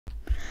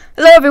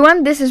Hello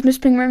everyone, this is Miss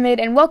Pink Mermaid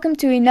and welcome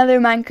to another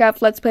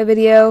Minecraft Let's Play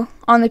video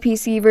on the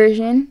PC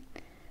version.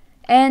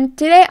 And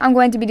today I'm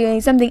going to be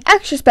doing something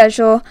extra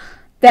special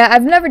that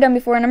I've never done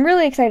before and I'm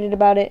really excited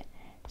about it.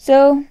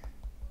 So,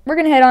 we're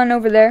going to head on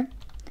over there.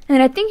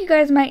 And I think you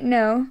guys might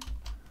know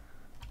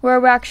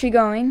where we're actually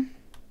going.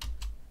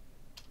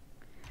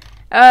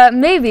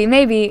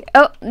 Maybe.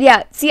 Oh,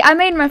 yeah, see, I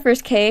made my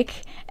first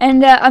cake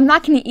and I'm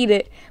not going to eat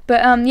it.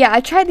 But yeah, I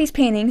tried these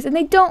paintings and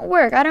they don't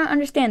work. I don't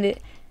understand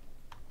it.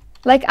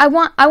 Like, I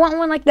want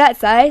one like that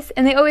size,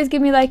 and they always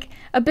give me, like,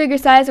 a bigger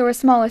size or a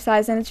smaller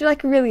size, and it's,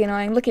 like, really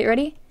annoying. Look,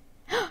 ready?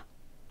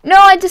 No,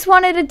 I just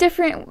wanted a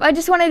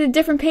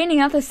different painting,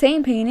 not the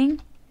same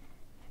painting.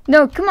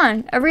 No, come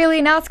on.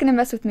 Now it's gonna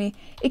mess with me.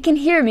 It can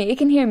hear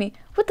me.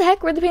 What the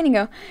heck? Where'd the painting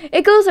go?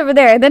 It goes over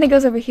there, then it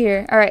goes over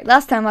here. Alright,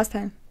 last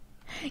time.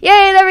 Yay,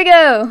 there we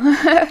go!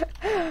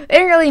 It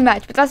didn't really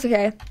match, but that's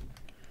okay.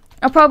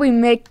 I'll probably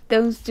make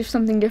those do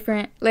something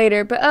different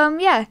later, but,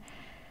 yeah.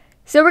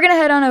 So we're going to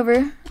head on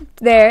over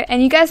there,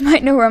 and you guys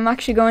might know where I'm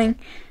actually going.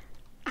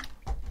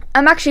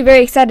 I'm actually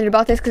very excited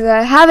about this because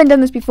I haven't done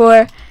this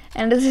before,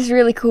 and this is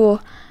really cool.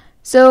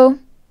 So,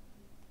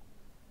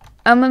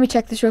 let me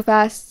check this real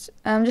fast.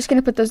 I'm just going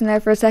to put those in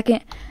there for a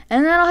second,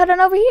 and then I'll head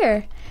on over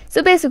here.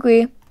 So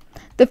basically,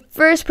 the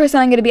first person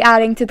I'm going to be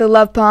adding to the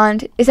love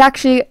pond is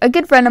actually a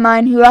good friend of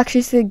mine who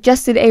actually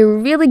suggested a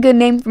really good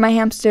name for my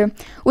hamster,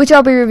 which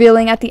I'll be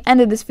revealing at the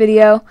end of this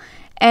video,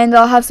 and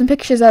I'll have some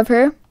pictures of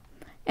her.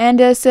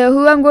 And so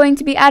who I'm going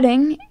to be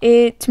adding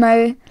to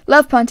my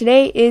love pond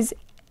today is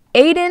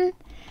Aiden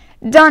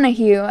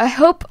Donahue. I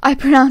hope I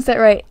pronounced that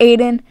right,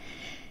 Aiden.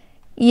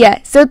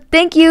 Yeah, so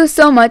thank you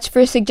so much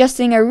for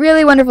suggesting a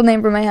really wonderful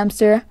name for my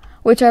hamster,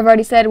 which I've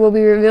already said will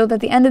be revealed at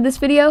the end of this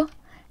video,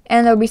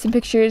 and there'll be some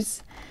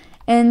pictures.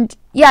 And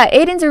yeah,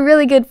 Aiden's a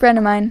really good friend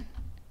of mine.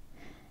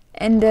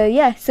 And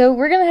yeah, so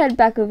we're going to head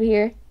back over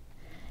here.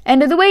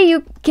 And the way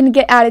you can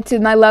get added to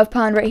my love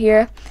pond right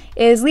here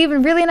is leave a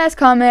really nice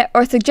comment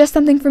or suggest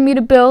something for me to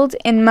build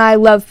in my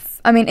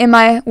in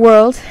my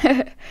world.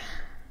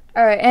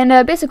 Alright,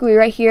 and basically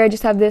right here I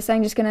just have this.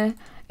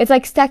 It's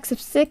like stacks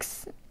of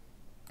six,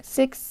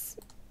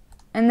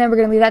 and then we're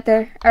gonna leave that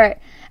there. Alright,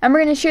 and we're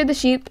gonna shear the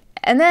sheep,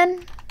 and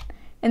then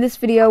in this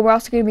video we're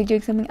also gonna be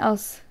doing something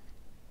else.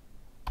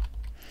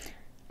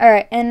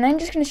 Alright, and I'm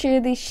just gonna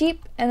shear these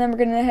sheep, and then we're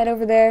gonna head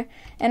over there,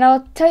 and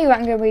I'll tell you what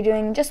I'm gonna be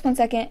doing in just 1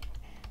 second.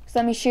 So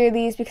let me shear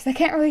these because I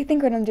can't really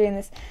think when I'm doing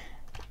this.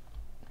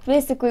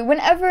 Basically,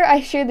 whenever I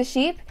shear the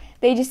sheep,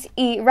 they just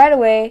eat right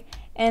away,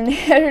 and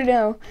I don't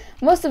know.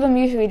 Most of them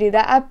usually do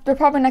that. They're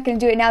probably not going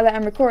to do it now that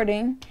I'm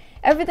recording.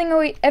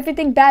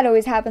 Everything bad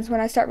always happens when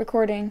I start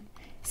recording.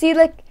 See,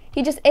 like,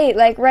 he just ate,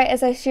 like, right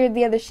as I sheared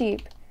the other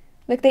sheep.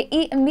 Like, they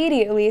eat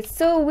immediately. It's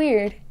so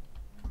weird.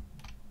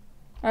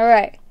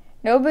 Alright.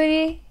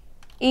 Nobody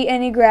eat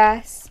any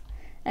grass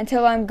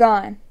until I'm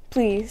gone.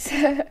 Please.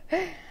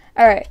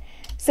 Alright.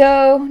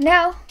 So,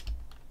 now,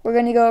 we're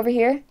going to go over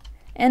here.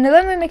 And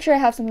let me make sure I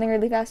have something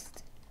really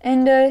fast.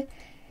 And that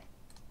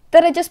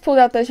I just pulled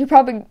out those. You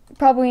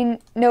probably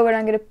know what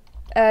I'm going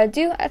to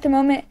do at the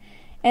moment.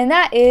 And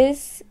that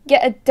is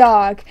get a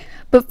dog.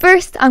 But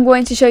first, I'm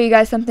going to show you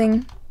guys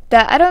something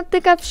that I don't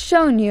think I've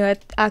shown you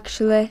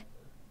actually.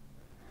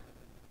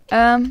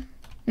 No.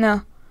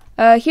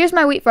 Here's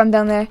my wheat farm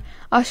down there.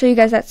 I'll show you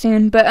guys that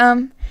soon. But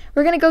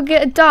we're going to go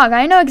get a dog.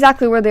 I know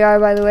exactly where they are,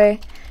 by the way.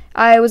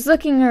 I was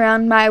looking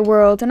around my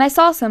world, and I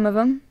saw some of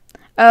them.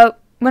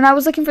 When I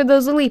was looking for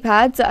those lily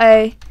pads,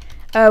 I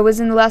was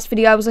in the last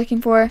video I was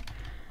looking for.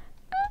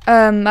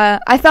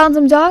 I found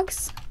some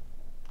dogs,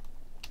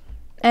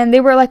 and they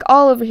were like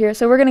all over here.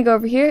 So we're gonna go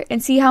over here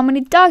and see how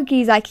many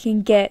doggies I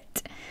can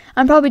get.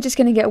 I'm probably just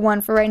gonna get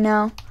one for right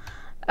now.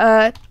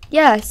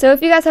 Yeah. So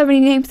if you guys have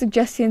any name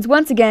suggestions,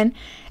 once again,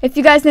 if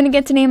you guys didn't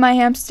get to name my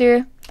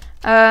hamster,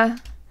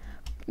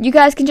 you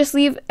guys can just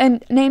leave a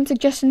name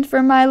suggestion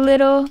for my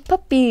little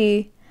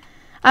puppy.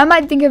 I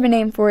might think of a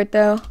name for it,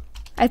 though.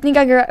 I think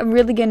I got a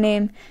really good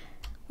name.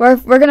 We're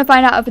going to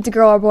find out if it's a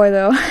girl or boy,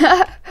 though.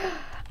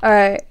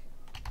 Alright.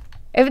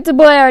 If it's a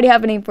boy, I already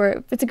have a name for it.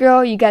 If it's a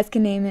girl, you guys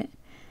can name it.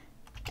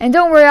 And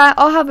don't worry,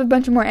 I'll have a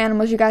bunch of more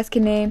animals you guys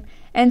can name.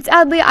 And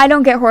sadly, I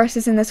don't get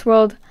horses in this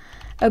world.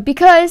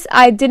 Because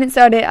I didn't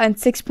start it on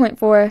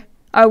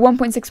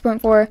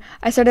 1.6.4.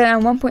 I started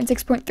on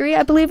 1.6.3,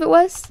 I believe it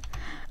was.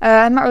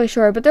 I'm not really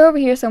sure, but they're over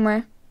here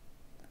somewhere.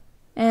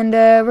 And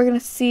we're going to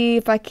see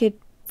if I could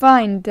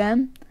find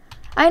them.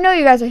 I know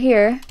you guys are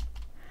here.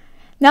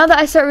 Now that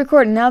I start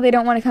recording, now they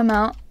don't want to come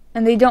out.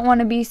 And they don't want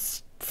to be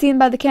seen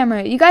by the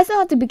camera. You guys don't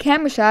have to be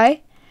camera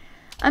shy.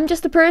 I'm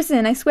just a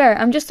person, I swear.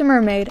 I'm just a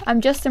mermaid.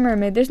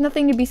 There's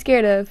nothing to be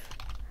scared of.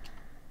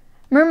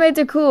 Mermaids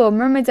are cool.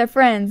 Mermaids are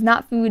friends,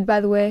 not food,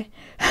 by the way.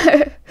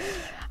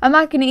 I'm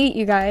not going to eat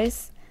you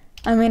guys.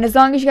 I mean, as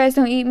long as you guys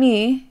don't eat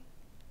me,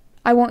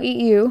 I won't eat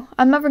you.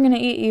 I'm never going to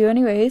eat you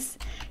anyways.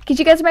 Because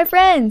you guys are my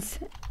friends.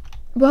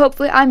 But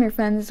hopefully I'm your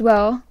friend as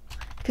well.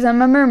 Because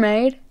I'm a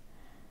mermaid.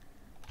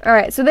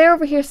 Alright, so they're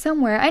over here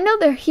somewhere. I know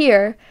they're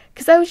here.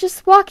 Because I was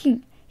just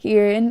walking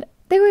here and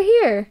they were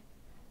here.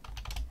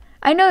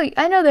 I know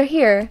they're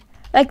here.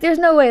 Like, there's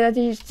no way that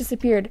they just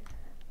disappeared.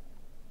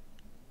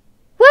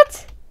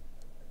 What?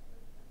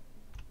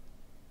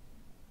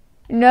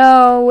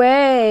 No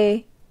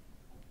way.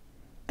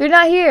 They're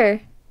not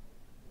here.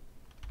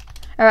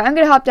 Alright, I'm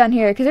gonna hop down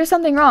here, because there's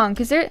something wrong.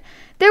 Because there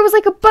was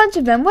like a bunch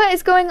of them. What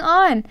is going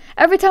on?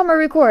 Every time I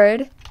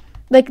record,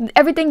 like,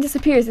 everything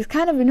disappears. It's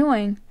kind of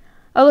annoying.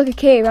 Oh, look, a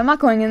cave. I'm not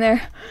going in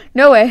there.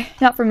 No way.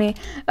 Not for me.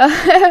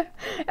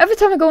 Every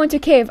time I go into a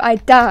cave, I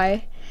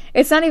die.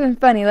 It's not even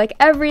funny. Like,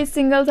 every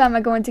single time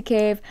I go into a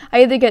cave,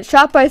 I either get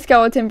shot by a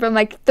skeleton from,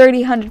 like,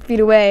 100 feet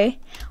away,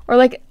 or,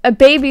 like, a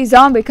baby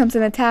zombie comes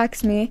and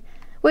attacks me.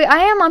 Wait, I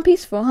am on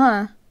peaceful,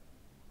 huh?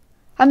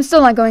 I'm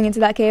still not going into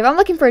that cave. I'm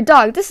looking for a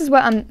dog. This is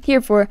what I'm here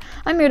for.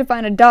 I'm here to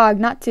find a dog,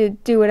 not to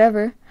do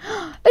whatever.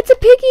 It's a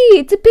piggy!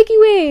 It's a piggy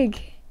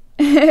wig!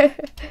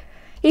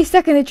 He's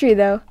stuck in the tree,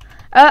 though.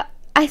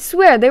 I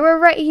swear, they were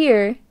right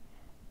here.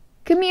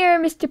 Come here,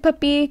 Mr.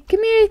 Puppy.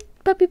 Come here,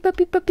 puppy,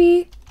 puppy,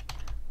 puppy.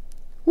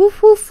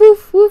 Woof, woof,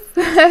 woof, woof.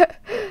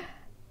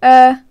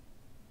 I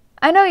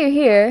know you're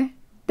here.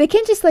 They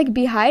can't just, like,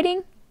 be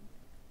hiding.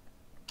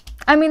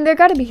 I mean, they're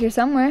gotta be here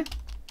somewhere.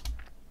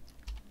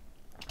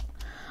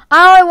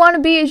 All I want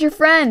to be is your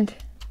friend.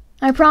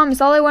 I promise,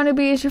 all I want to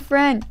be is your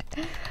friend.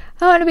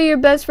 I want to be your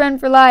best friend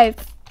for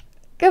life.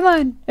 Come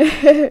on.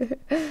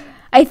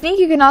 I think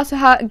you can also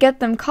get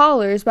them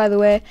collars, by the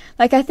way.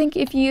 Like, I think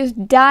if you use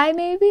dye,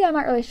 maybe? I'm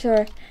not really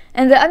sure.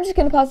 And I'm just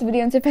going to pause the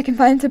video and see if I can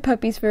find some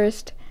puppies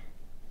first.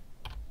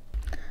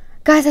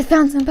 Guys, I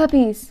found some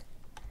puppies.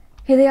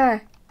 Here they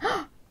are.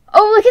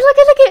 Oh, look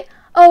it.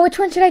 Oh, which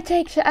one should I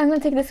take? I'm going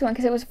to take this one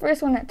because it was the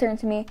first one that turned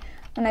to me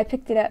when I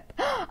picked it up.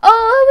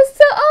 Oh, it's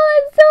so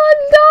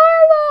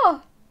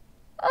adorable.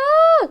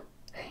 Oh,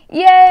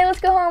 yay, let's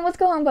go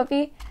home,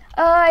 puppy.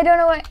 I don't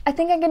know what, I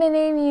think I'm going to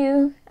name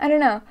you, I don't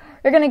know.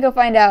 We're going to go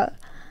find out.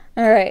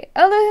 Alright,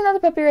 oh, there's another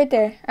puppy right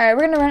there. Alright,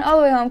 we're going to run all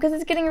the way home because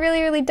it's getting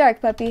really, really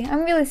dark, puppy.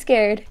 I'm really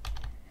scared.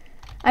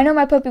 I know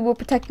my puppy will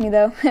protect me,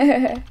 though.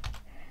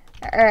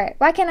 Alright,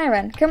 why can't I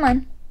run? Come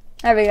on.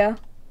 There we go.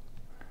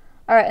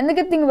 Alright, and the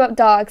good thing about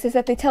dogs is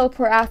that they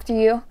teleport after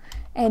you.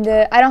 And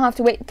I don't have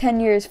to wait 10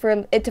 years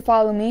for it to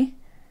follow me.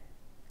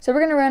 So we're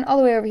going to run all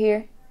the way over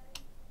here.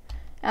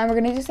 And we're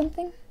going to do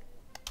something.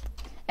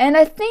 And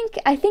I think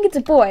it's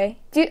a boy.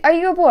 Are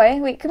you a boy?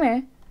 Wait, come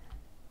here.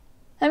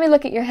 Let me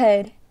look at your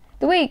head.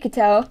 The way you could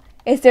tell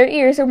is their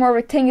ears are more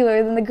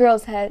rectangular than the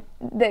girl's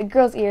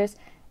ears.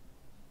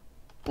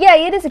 Yeah,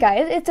 it is a guy.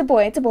 It's a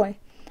boy.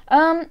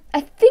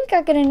 I think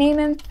I'm going to name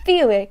him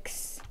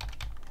Felix.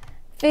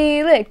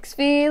 Felix.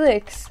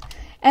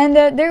 And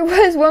there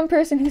was one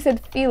person who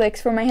said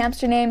Felix for my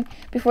hamster name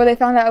before they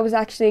found out I was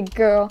actually a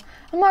girl.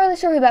 I'm not really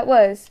sure who that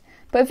was.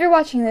 But if you're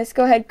watching this,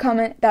 go ahead,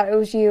 comment that it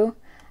was you.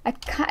 I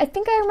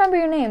think I remember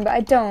your name, but I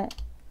don't.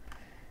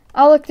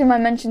 I'll look through my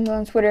mentions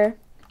on Twitter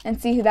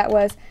and see who that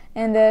was.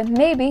 And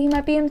maybe he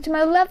might be into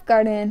my love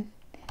garden.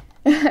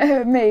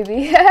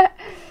 Maybe.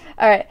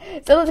 Alright,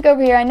 so let's go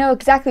over here. I know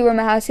exactly where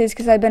my house is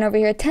because I've been over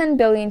here 10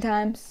 billion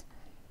times.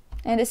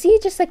 And see,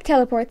 it just like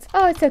teleports.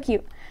 Oh, it's so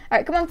cute.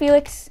 Alright, come on,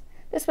 Felix.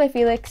 This way,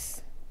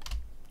 Felix.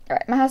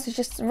 Alright, my house is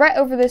just right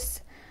over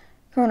this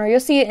corner. You'll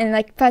see it in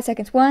like 5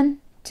 seconds. 1,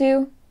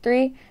 2,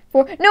 3,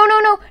 4.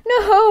 No!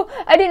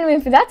 I didn't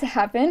mean for that to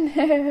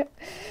happen.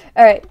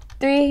 Alright,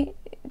 3,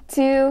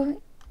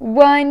 2,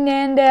 1,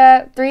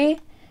 and 3,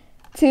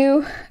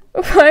 2,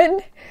 1,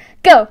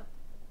 go!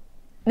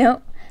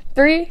 No,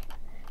 3.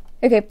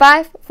 Okay,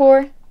 5,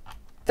 4,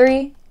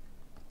 3,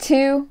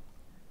 2,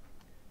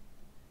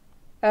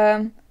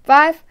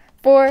 5,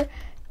 4,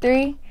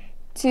 3,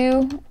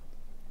 2,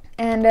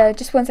 and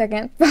just 1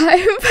 second.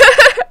 5,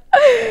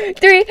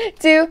 3,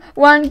 2,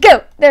 1,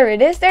 go! There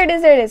it is.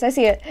 I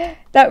see it.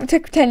 That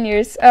took 10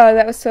 years. Oh,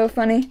 that was so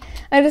funny.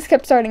 I just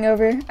kept starting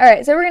over.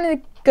 Alright, so we're gonna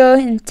go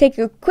and take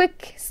a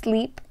quick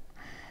sleep.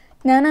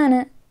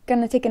 No.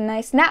 Gonna take a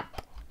nice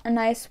nap. A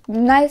nice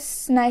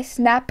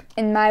nap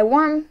in my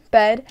warm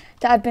bed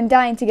that I've been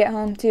dying to get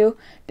home to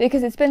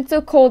because it's been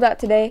so cold out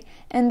today.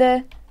 And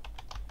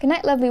good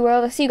night, lovely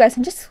world. I'll see you guys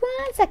in just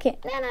 1 second.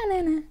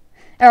 No.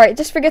 All right,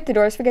 just forget the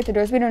doors.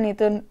 We don't need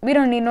them. We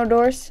don't need no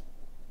doors.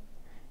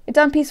 It's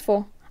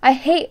unpeaceful. I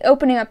hate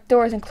opening up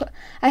doors and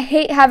I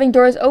hate having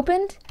doors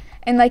opened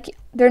and like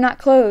they're not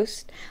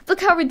closed.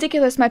 Look how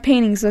ridiculous my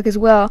paintings look as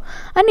well.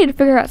 I need to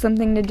figure out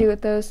something to do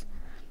with those.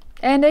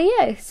 And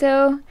yeah,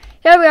 so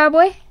here we are,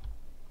 boy.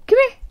 Come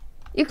here.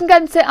 You can go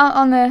and sit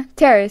on the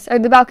terrace or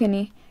the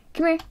balcony.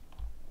 Come here.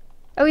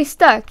 Oh, he's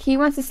stuck. He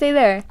wants to stay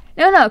there.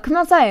 No, come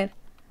outside.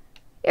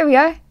 Here we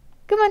are.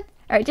 Come on.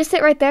 Alright, just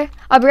sit right there.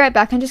 I'll be right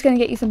back. I'm just going to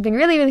get you something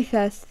really, really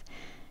fast.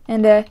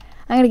 And I'm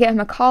going to get him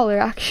a collar,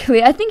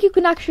 actually. I think you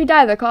can actually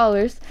dye the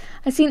collars.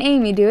 I've seen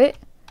Amy do it.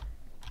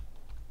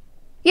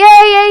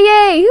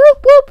 Yay!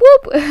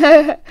 Whoop!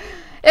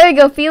 There you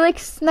go,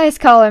 Felix. Nice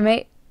collar,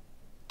 mate.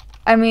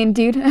 I mean,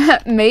 dude,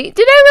 mate,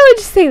 did I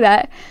really just say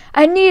that?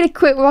 I need to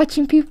quit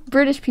watching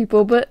British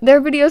people, but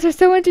their videos are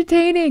so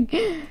entertaining.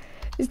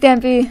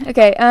 Stampy.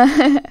 Okay,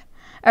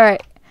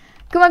 alright.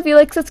 Come on,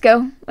 Felix, let's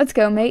go,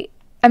 mate.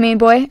 I mean,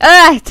 boy.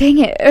 Ah, dang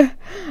it.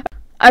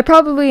 I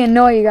probably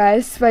annoy you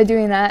guys by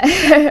doing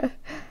that.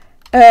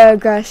 Oh,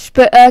 gosh.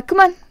 But, come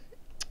on.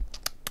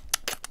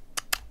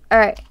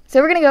 Alright,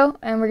 so we're gonna go,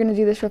 and we're gonna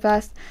do this real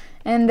fast.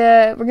 And,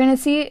 we're gonna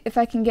see if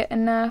I can get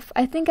enough.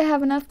 I think I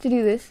have enough to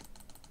do this.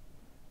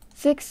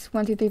 6.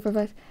 1, 2, 3, 4,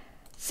 5.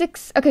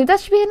 6. Okay, that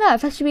should be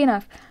enough. That should be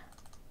enough.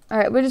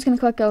 Alright, we're just gonna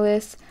collect all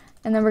this.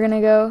 And then we're gonna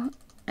go,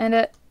 and,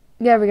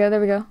 there we go, there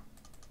we go.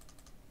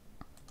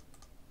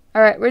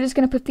 Alright, we're just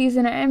gonna put these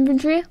in our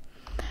inventory.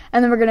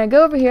 And then we're gonna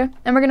go over here,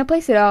 and we're gonna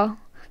place it all.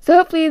 So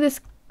hopefully this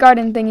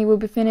garden thingy will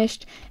be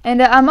finished.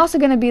 And I'm also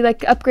gonna be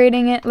like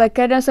upgrading it. Like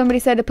I know somebody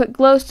said to put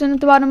glowstone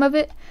at the bottom of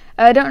it.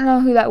 I don't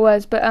know who that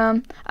was, but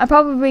I'm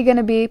probably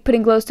gonna be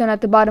putting glowstone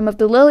at the bottom of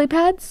the lily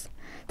pads,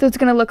 so it's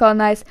gonna look all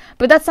nice.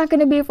 But that's not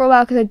gonna be for a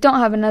while because I don't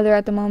have a nether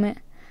at the moment.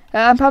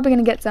 I'm probably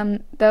gonna get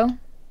some though.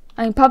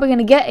 I'm probably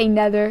gonna get a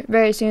nether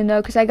very soon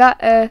though, because I got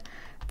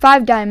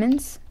 5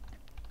 diamonds.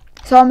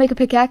 So I'll make a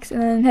pickaxe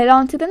and then head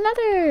on to the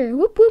nether.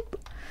 Whoop whoop.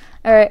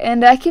 Alright,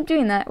 and I keep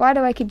doing that. Why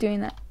do I keep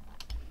doing that?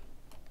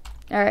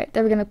 Alright,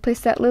 then we're gonna place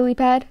that lily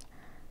pad.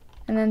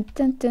 And then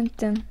dun dun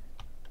dun.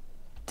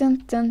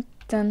 Dun dun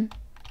dun.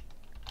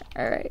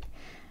 Alright.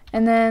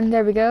 And then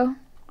there we go.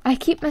 I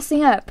keep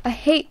messing up. I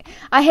hate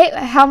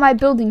how my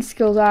building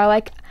skills are.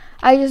 Like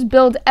I just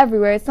build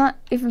everywhere. It's not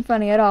even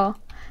funny at all.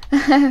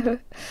 There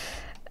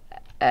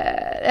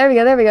we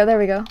go, there we go, there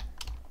we go.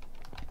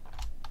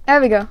 There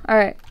we go.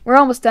 Alright. We're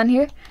almost done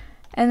here.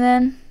 And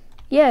then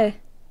yeah.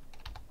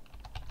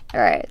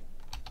 Alright.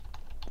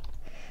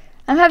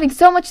 I'm having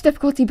so much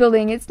difficulty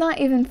building. It's not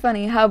even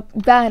funny how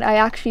bad I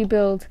actually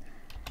build.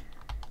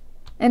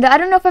 And I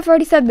don't know if I've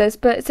already said this,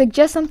 but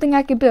suggest something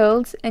I could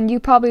build, and you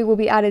probably will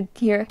be added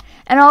here.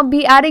 And I'll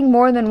be adding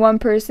more than one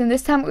person.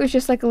 This time it was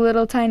just like a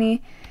little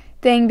tiny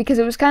thing, because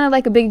it was kind of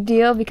like a big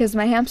deal, because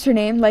my hamster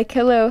name, like,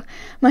 hello,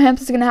 my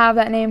hamster's going to have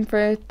that name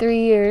for 3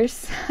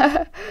 years.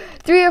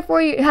 3 or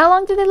 4 years. How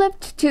long did they live?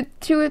 2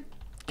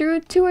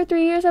 or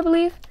 3 years, I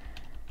believe.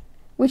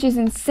 Which is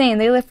insane.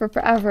 They live for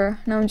forever.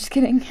 No, I'm just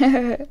kidding.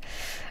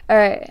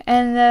 Alright,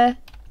 and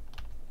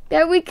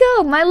there we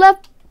go. My love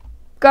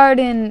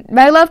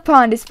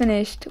pond is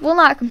finished. Well,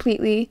 not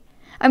completely.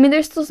 I mean,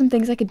 there's still some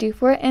things I could do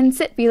for it. And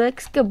sit,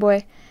 Felix. Good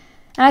boy.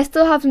 And I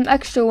still have some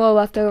extra wool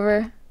left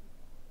over.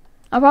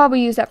 I'll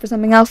probably use that for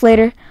something else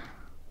later.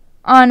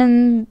 On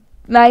in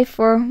life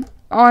or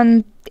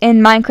on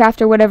in Minecraft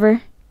or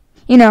whatever.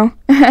 You know.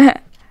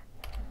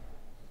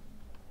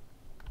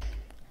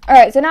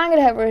 Alright, so now I'm going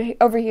to head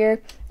over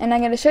here, and I'm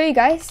going to show you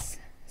guys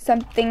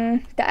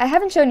something that I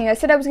haven't shown you. I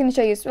said I was going to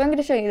show you, so I'm going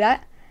to show you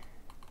that.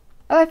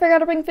 Oh, I forgot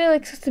to bring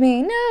Felix to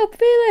me. No,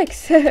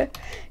 Felix!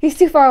 He's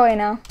too far away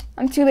now.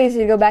 I'm too lazy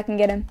to go back and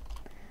get him.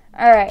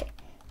 Alright,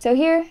 so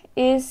here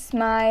is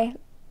my...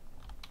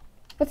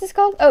 What's this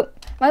called? Oh,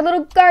 my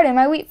little garden,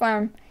 my wheat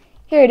farm.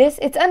 Here it is.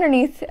 It's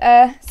underneath,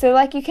 so,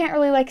 like, you can't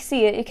really, like,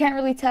 see it. You can't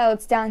really tell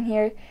it's down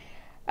here.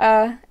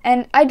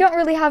 And I don't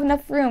really have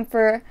enough room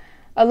for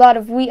a lot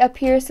of wheat up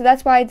here, so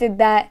that's why I did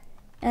that.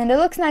 And it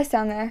looks nice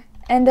down there.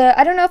 And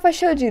I don't know if I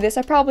showed you this.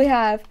 I probably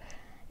have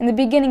in the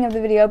beginning of the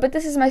video, but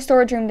this is my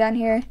storage room down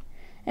here.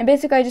 And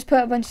basically I just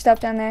put a bunch of stuff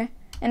down there.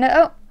 And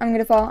oh, I'm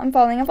gonna fall. I'm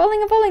falling.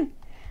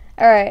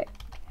 Alright.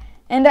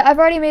 And I've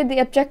already made the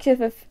objective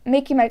of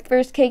making my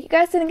first cake. You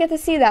guys didn't get to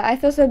see that. I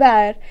feel so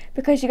bad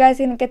because you guys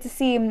didn't get to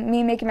see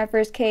me making my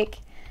first cake.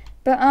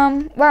 But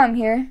while I'm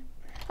here,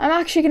 I'm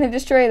actually gonna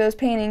destroy those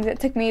paintings that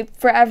took me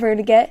forever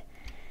to get.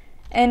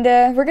 And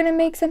we're going to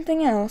make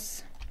something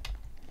else.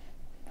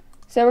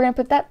 So we're going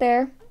to put that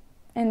there.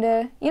 And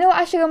you know what?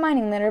 I should go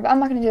mining later, but I'm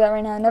not going to do that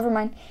right now. Never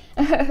mind.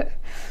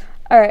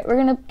 Alright, we're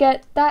going to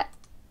get that.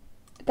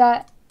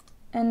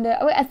 And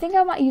wait, I think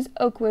I might use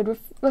oak wood.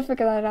 We'll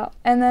figure that out.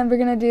 And then we're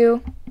going to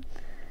do...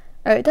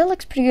 Alright, that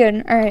looks pretty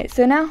good. Alright,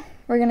 so now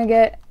we're going to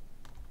get...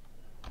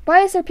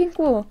 Why is there pink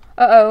wool?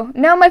 Uh-oh.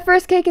 Now my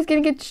first cake is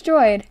going to get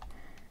destroyed.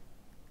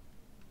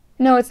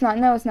 No, it's not.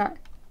 No, it's not.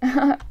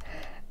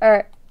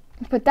 Alright.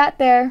 Put that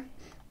there,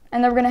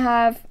 and then we're gonna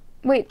have,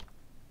 wait,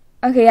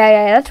 okay,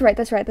 yeah, that's right,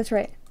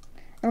 and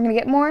we're gonna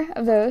get more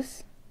of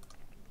those,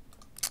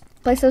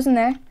 place those in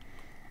there.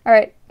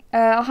 Alright,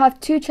 I'll have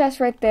 2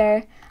 chests right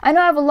there. I know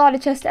I have a lot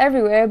of chests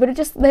everywhere, but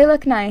they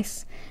look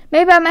nice.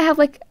 Maybe I might have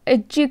like a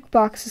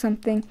jukebox or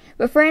something,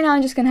 but for right now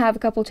I'm just gonna have a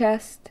couple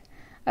chests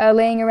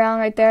laying around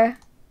right there,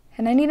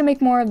 and I need to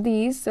make more of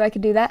these so I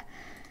can do that.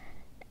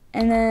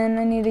 And then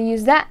I need to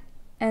use that,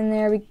 and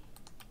there we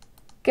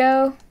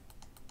go.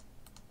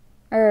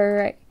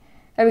 Alright,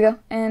 there we go,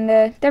 and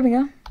there we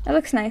go. That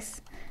looks nice.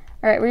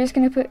 Alright, we're just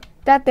gonna put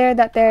that there,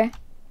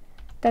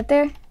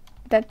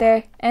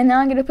 and now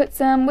I'm gonna put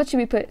some, what should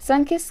we put?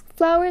 Sunkissed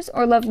flowers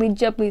or lovely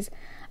jubblies?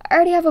 I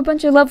already have a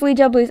bunch of lovely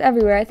jubblies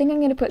everywhere. I think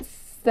I'm gonna put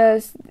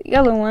the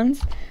yellow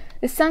ones.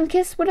 The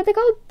sunkissed, what are they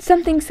called?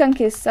 Something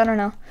sunkissed, I don't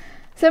know.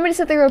 Somebody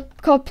said they were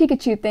called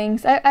Pikachu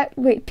things.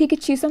 Wait,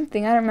 Pikachu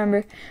something, I don't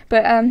remember.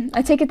 But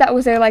I take it that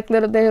was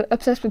they're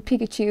obsessed with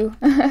Pikachu.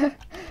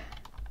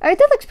 Alright,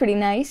 that looks pretty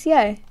nice,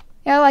 yeah.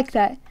 Yeah, I like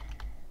that.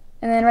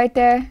 And then right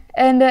there.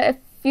 And if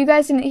you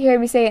guys didn't hear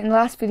me say it in the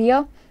last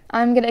video,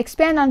 I'm going to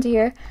expand onto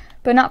here,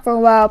 but not for a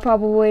while,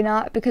 probably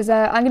not, because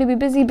I'm going to be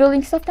busy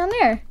building stuff down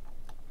there.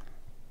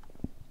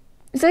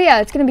 So yeah,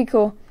 it's going to be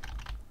cool.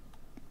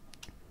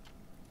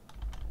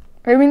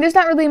 I mean, there's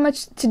not really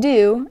much to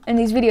do in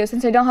these videos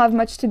since I don't have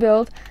much to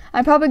build.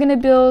 I'm probably going to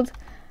build,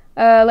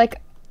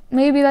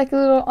 maybe like a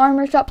little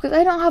armor shop, because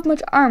I don't have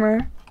much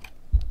armor.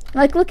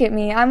 Like, look at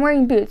me, I'm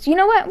wearing boots. You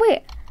know what?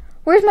 Wait,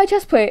 where's my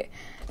chest plate?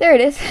 There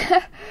it is.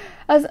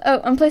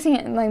 I'm placing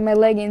it in like my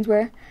leggings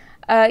where,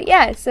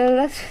 yeah,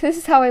 so this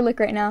is how I look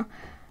right now.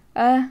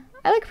 I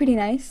look pretty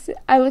nice.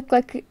 I look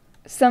like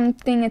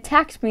something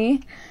attacked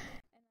me.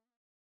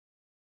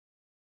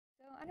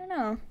 So, I don't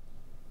know.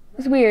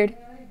 It's weird.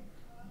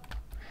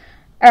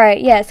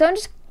 Alright, yeah, so I'm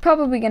just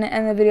probably going to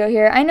end the video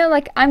here. I know,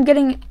 like, I'm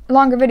getting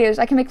longer videos.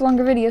 I can make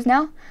longer videos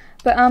now.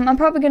 But, I'm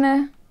probably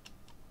gonna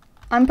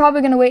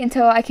wait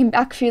until I can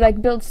actually, like,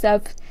 build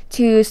stuff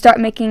to start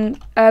making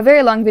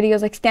very long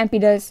videos like Stampy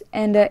does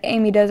and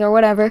Amy does or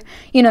whatever.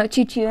 You know,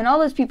 Choo Choo and all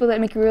those people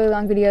that make really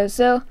long videos.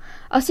 So,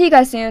 I'll see you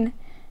guys soon.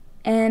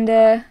 And,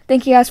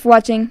 thank you guys for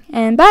watching.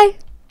 And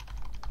bye!